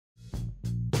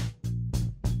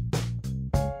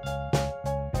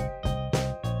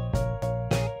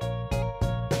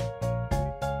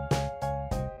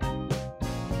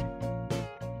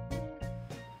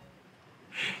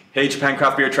Hey Japan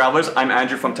Craft Beer Travelers, I'm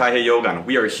Andrew from Taiheiyogan.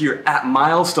 We are here at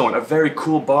Milestone, a very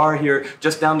cool bar here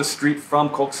just down the street from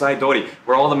Kokusai Dori,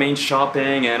 where all the main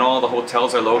shopping and all the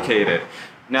hotels are located.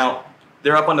 Now,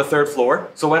 they're up on the 3rd floor,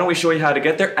 so why don't we show you how to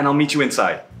get there and I'll meet you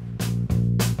inside.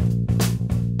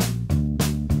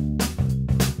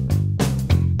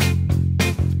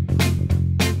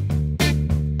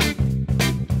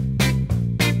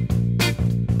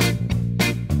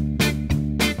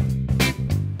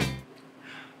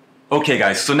 Okay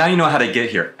guys, so now you know how to get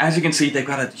here. As you can see, they've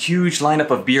got a huge lineup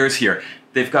of beers here.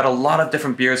 They've got a lot of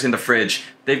different beers in the fridge.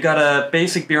 They've got a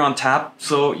basic beer on tap,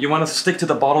 so you want to stick to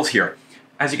the bottles here.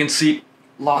 As you can see,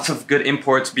 lots of good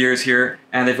imports beers here,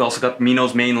 and they've also got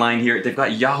Mino's main line here. They've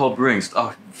got Yahoo Brewing's,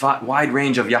 a wide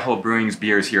range of Yahoo Brewing's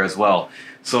beers here as well.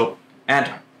 So,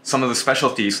 and some of the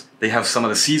specialties, they have some of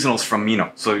the seasonals from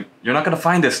Mino. So you're not going to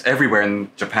find this everywhere in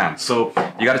Japan, so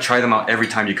you got to try them out every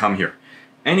time you come here.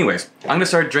 Anyways, I'm going to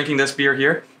start drinking this beer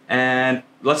here, and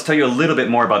let's tell you a little bit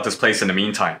more about this place in the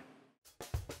meantime.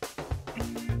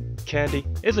 Candy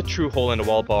is a true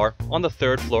hole-in-the-wall bar on the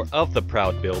 3rd floor of the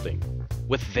proud building.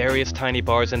 With various tiny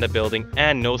bars in the building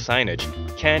and no signage,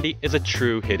 Candy is a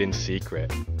true hidden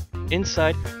secret.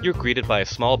 Inside, you're greeted by a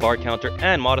small bar counter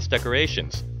and modest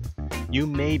decorations. You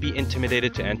may be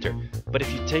intimidated to enter, but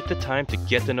if you take the time to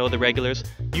get to know the regulars,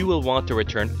 you will want to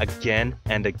return again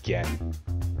and again.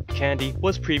 Candy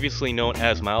was previously known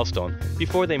as Milestone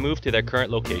before they moved to their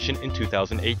current location in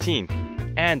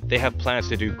 2018, and they have plans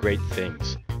to do great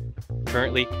things.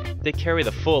 Currently, they carry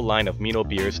the full line of Mino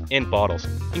beers in bottles,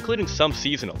 including some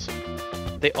seasonals.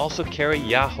 They also carry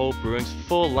Yahoo Brewing's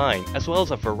full line, as well as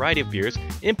a variety of beers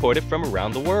imported from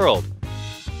around the world.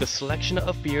 The selection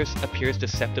of beers appears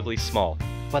deceptively small,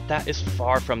 but that is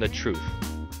far from the truth.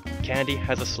 Candy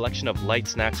has a selection of light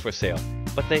snacks for sale,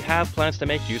 but they have plans to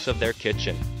make use of their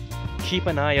kitchen. Keep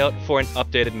an eye out for an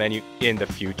updated menu in the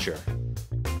future.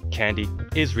 Candy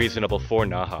is reasonable for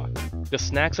Naha. The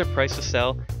snacks are priced to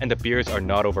sell and the beers are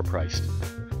not overpriced.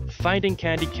 Finding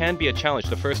Candy can be a challenge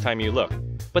the first time you look,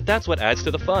 but that's what adds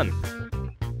to the fun.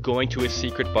 Going to a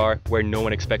secret bar where no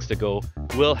one expects to go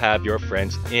will have your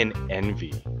friends in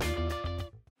envy.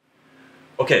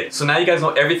 Okay, so now you guys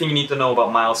know everything you need to know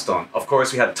about Milestone. Of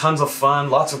course, we had tons of fun,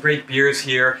 lots of great beers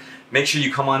here. Make sure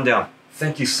you come on down.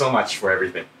 Thank you so much for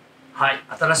everything. はい、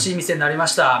新しい店になりま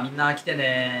した。みんな来て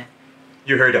ね。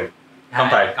You heard him. 乾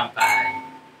杯。乾杯。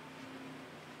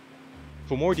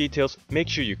For more details, make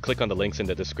sure you click on the links in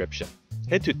the description.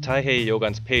 Head to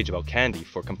Taiheiyogan's page about Candy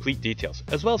for complete details,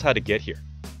 as well as how to get here.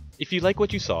 If you like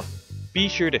what you saw, be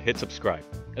sure to hit subscribe,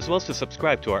 as well as to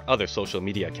subscribe to our other social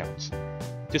media accounts.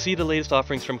 To see the latest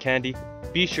offerings from Candy,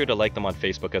 be sure to like them on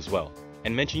Facebook as well,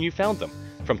 and mention you found them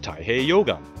from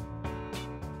Taiheiyogan.